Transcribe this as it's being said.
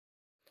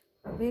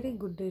A very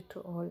good day to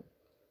all.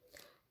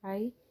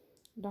 I,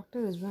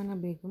 Dr. Rizwana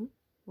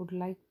would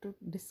like to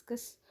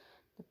discuss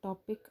the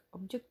topic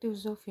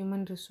Objectives of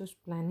Human Resource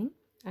Planning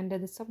under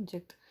the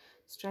subject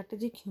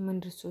Strategic Human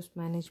Resource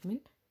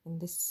Management in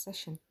this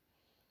session.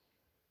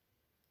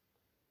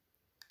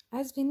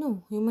 As we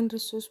know, human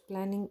resource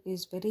planning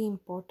is very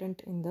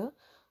important in the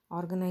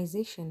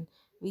organization.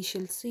 We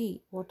shall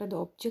see what are the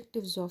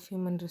objectives of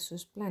human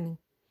resource planning.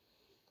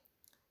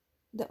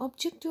 The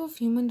objective of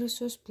human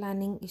resource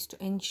planning is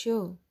to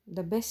ensure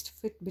the best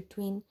fit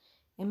between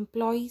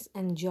employees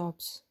and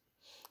jobs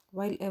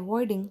while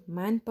avoiding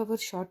manpower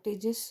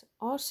shortages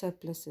or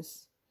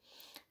surpluses.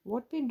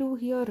 What we do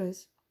here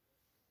is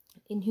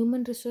in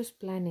human resource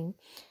planning,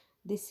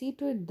 they see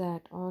to it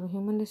that, or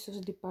human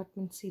resource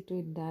department see to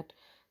it that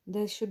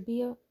there should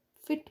be a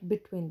fit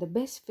between the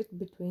best fit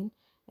between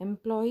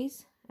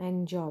employees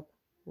and job.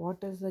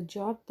 What is the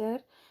job there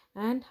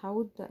and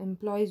how the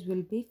employees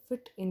will be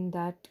fit in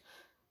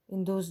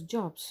those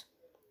jobs,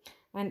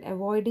 and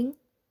avoiding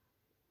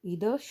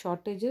either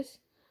shortages.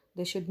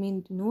 There should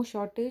be no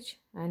shortage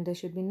and there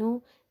should be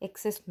no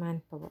excess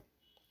manpower.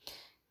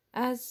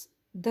 As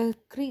the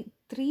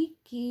three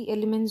key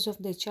elements of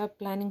the HR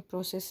planning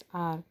process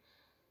are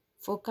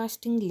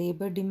forecasting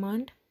labor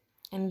demand,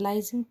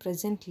 analyzing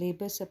present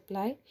labor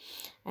supply,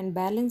 and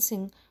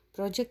balancing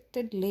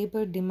projected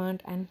labor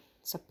demand and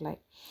supply.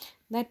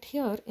 That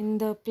here in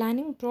the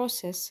planning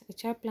process,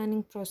 HR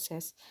planning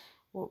process,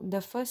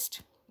 the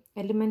first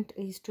element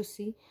is to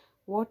see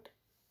what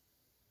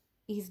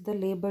is the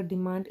labor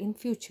demand in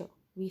future.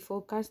 We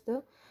forecast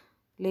the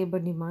labor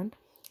demand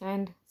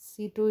and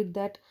see to it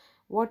that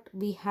what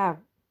we have,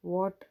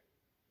 what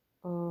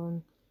uh,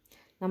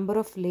 number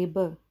of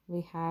labor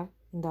we have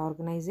in the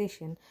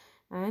organization,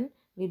 and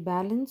we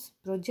balance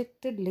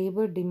projected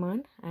labor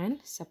demand and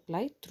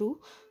supply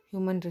through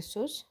human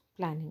resource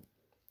planning.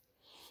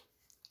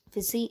 If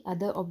we see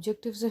other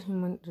objectives of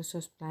human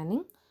resource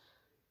planning,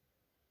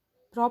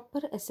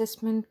 proper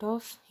assessment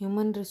of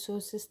human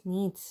resources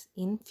needs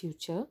in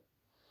future.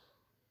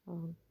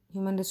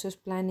 Human resource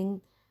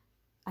planning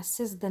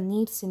assess the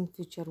needs in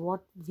future,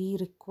 what we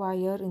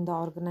require in the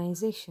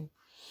organization,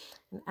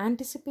 an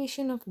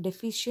anticipation of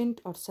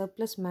deficient or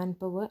surplus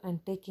manpower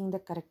and taking the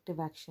corrective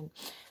action.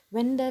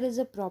 When there is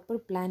a proper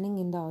planning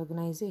in the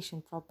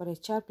organization, proper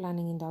HR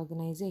planning in the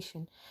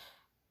organization,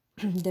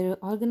 the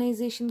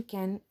organization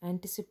can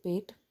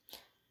anticipate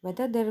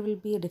whether there will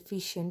be a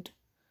deficient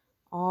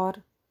or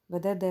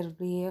whether there will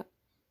be a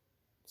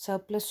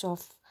surplus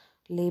of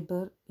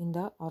labor in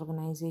the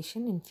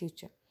organization in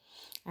future,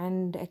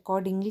 and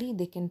accordingly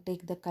they can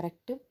take the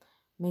corrective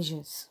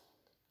measures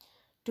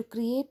to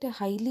create a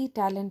highly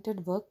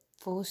talented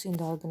workforce in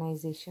the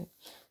organization.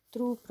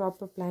 Through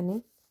proper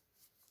planning,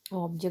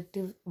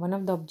 one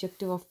of the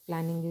objective of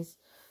planning is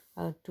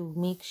to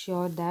make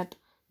sure that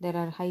there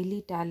are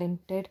highly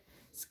talented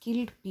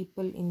skilled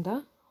people in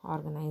the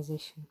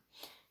organization,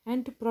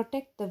 and to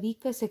protect the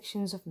weaker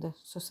sections of the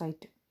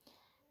society.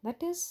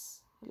 That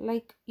is,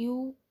 like,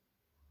 you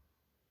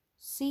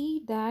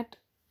see that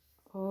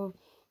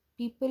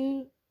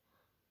people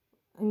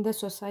in the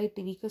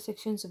society, weaker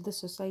sections of the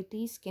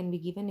societies can be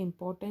given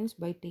importance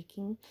by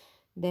taking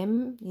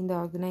them in the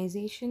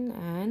organization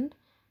and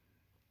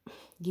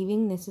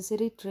giving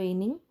necessary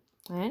training,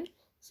 and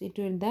see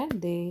to it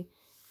that they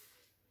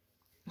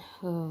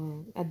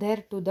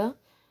adhere to the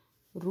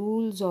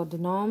rules or the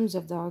norms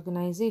of the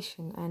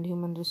organization, and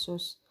human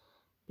resource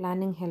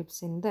planning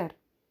helps in there.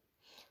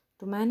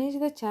 To manage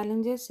the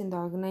challenges in the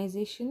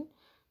organization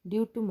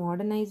due to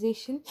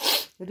modernization,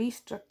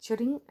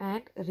 restructuring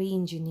and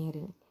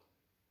re-engineering.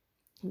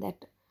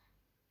 That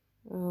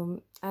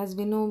as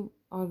we know,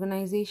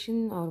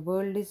 organization or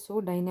world is so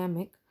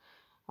dynamic.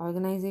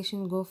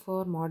 Organization go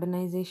for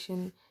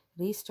modernization,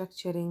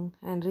 restructuring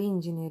and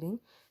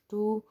re-engineering.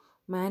 To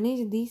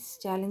manage these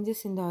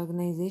challenges in the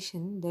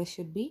organization, there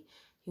should be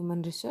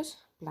human resource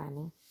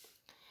planning.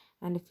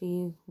 And if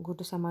we go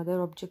to some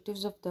other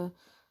objectives of the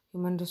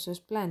human resource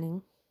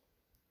planning,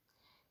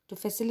 to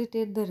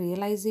facilitate the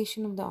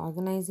realization of the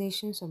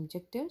organization's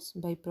objectives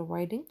by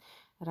providing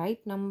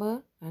right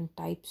number and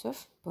types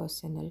of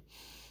personnel.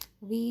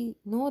 We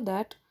know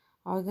that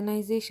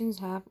organizations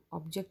have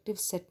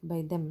objectives set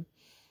by them.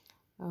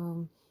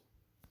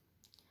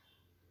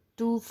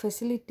 To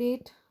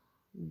facilitate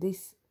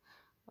this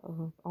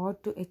or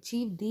to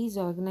achieve these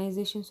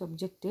organizations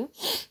objective,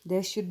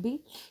 there should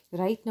be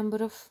right number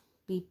of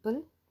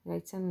people,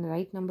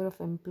 right number of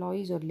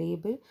employees or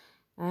labor,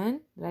 and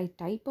right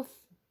type of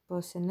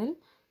personnel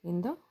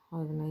in the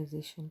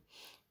organization.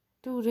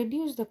 To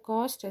reduce the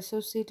cost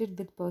associated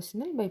with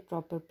personnel by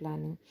proper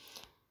planning.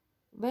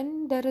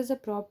 When there is a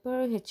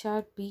proper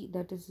HRP,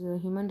 that is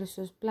human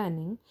resource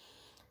planning,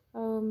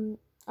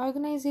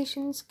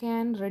 organizations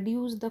can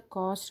reduce the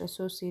cost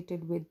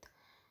associated with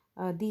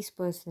these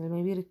personnel,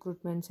 maybe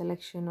recruitment,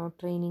 selection or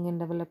training and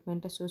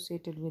development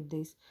associated with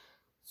this,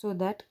 so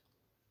that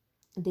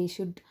they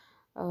should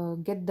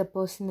get the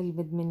personnel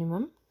with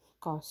minimum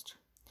cost.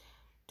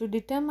 To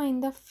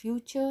determine the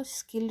future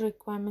skill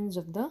requirements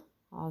of the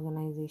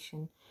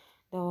organization.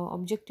 The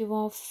objective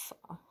of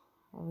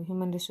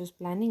human resource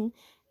planning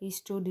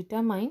is to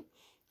determine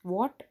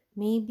what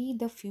may be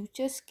the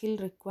future skill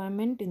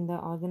requirement in the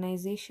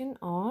organization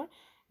or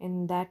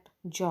in that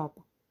job,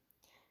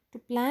 to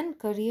plan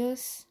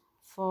careers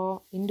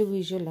for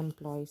individual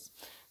employees.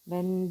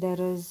 When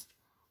there is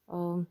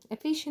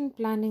efficient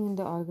planning in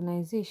the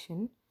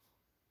organization,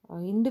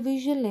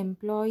 individual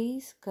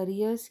employees'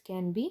 careers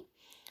can be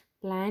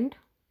planned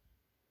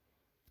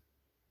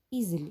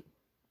easily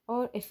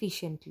or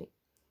efficiently,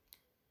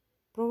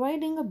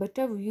 providing a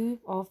better view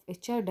of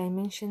HR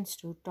dimensions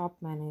to top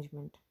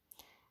management.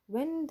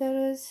 When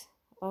there is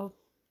a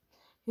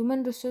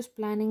human resource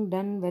planning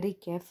done very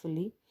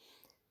carefully,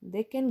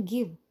 they can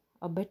give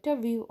a better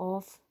view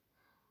of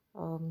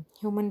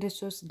human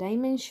resource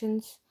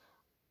dimensions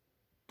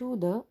to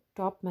the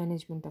top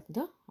management of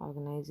the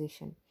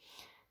organization,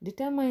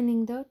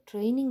 determining the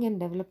training and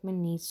development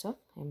needs of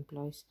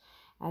employees.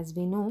 As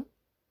we know,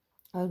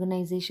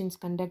 organizations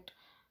conduct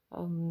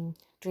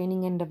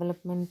training and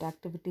development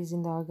activities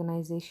in the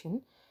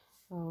organization.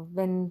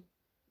 When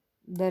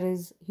there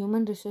is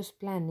human resource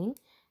planning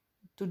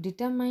to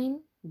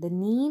determine the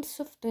needs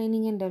of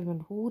training and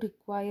development, who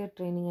require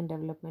training and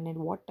development and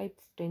what type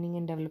of training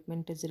and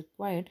development is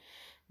required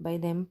by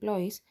the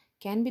employees,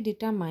 can be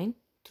determined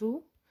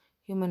through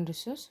human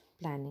resource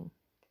planning.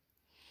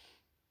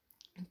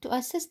 To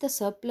assess the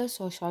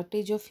surplus or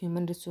shortage of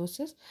human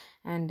resources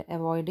and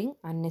avoiding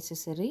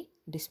unnecessary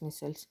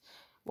dismissals.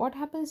 What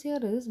happens here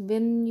is,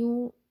 when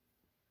you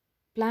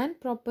plan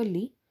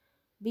properly,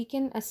 we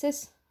can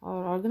assess,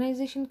 or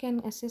organization can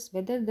assess,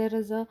 whether there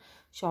is a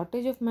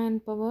shortage of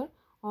manpower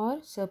or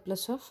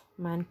surplus of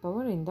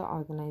manpower in the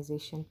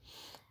organization.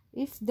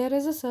 If there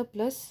is a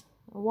surplus,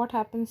 what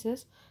happens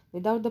is,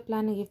 without the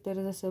planning, if there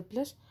is a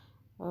surplus,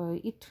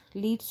 it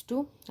leads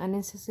to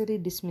unnecessary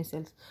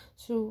dismissals.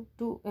 So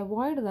to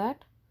avoid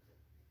that,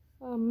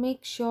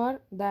 make sure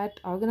that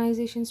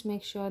organizations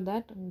make sure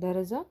that there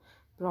is a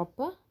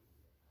proper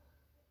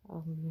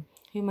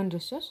human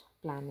resource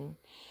planning.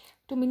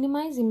 To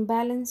minimize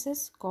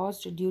imbalances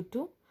caused due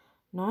to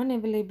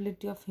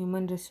non-availability of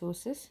human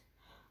resources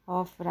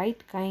of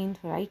right kind,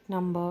 right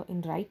number,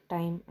 in right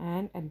time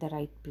and at the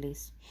right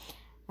place.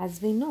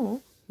 As we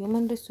know,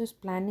 human resource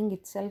planning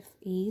itself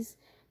is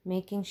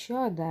making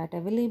sure that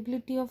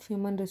availability of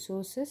human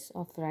resources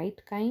of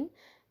right kind,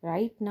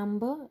 right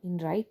number, in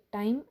right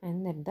time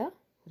and at the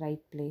right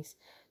place.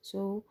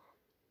 So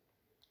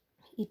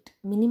it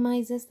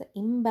minimizes the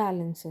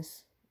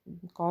imbalances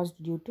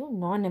caused due to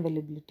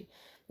non-availability.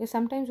 Because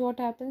sometimes what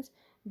happens,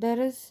 there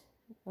is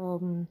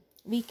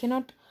we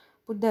cannot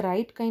put the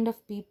right kind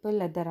of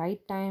people at the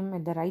right time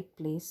at the right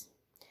place.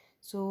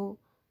 So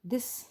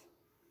this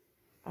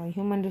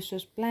human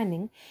resource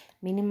planning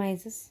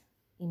minimizes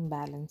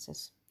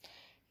imbalances,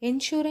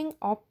 ensuring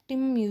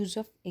optimum use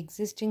of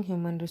existing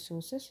human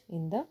resources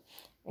in the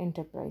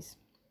enterprise.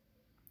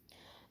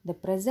 The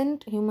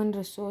present human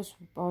resource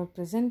or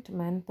present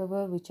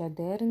manpower which are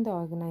there in the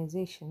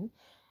organization,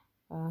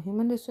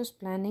 human resource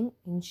planning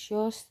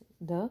ensures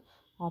the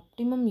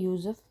optimum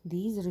use of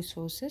these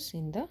resources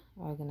in the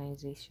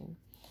organization.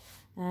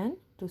 And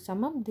to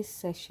sum up this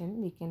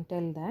session, we can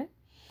tell that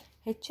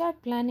HR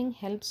planning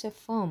helps a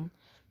firm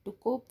to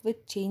cope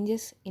with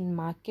changes in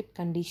market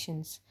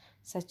conditions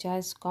such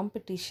as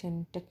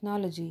competition,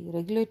 technology,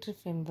 regulatory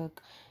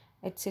framework,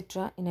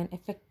 etc. in an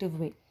effective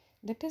way.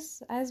 That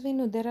is, as we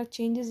know, there are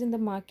changes in the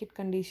market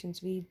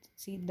conditions. We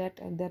see that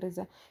there is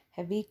a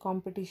heavy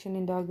competition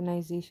in the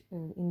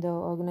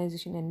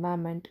organization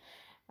environment.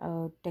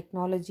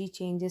 Technology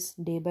changes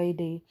day by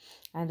day,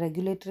 and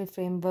regulatory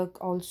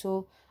framework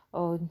also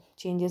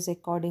changes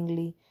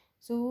accordingly.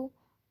 So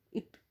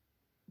it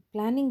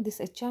planning this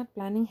HR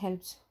planning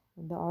helps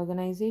the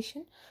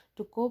organization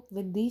to cope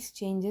with these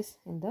changes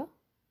in the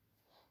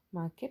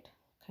market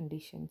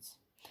conditions.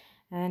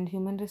 And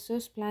human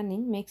resource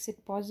planning makes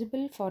it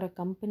possible for a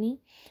company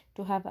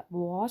to have a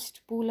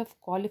vast pool of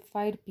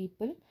qualified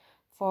people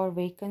for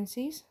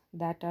vacancies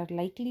that are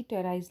likely to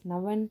arise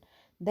now and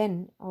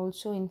then,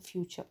 also in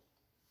future.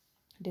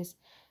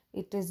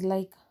 It is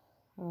like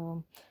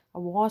a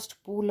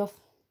vast pool of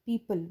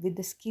people with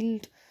the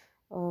skilled,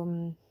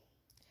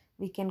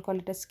 we can call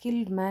it a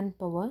skilled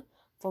manpower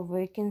for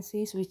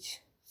vacancies which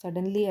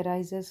suddenly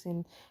arises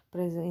in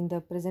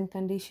the present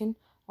condition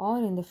or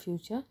in the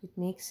future. It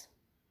makes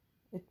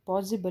it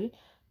possible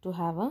to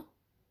have a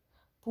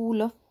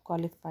pool of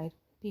qualified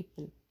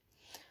people.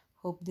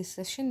 Hope this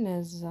session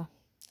is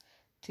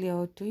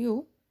clear to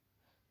you.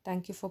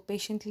 Thank you for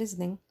patient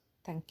listening.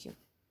 Thank you.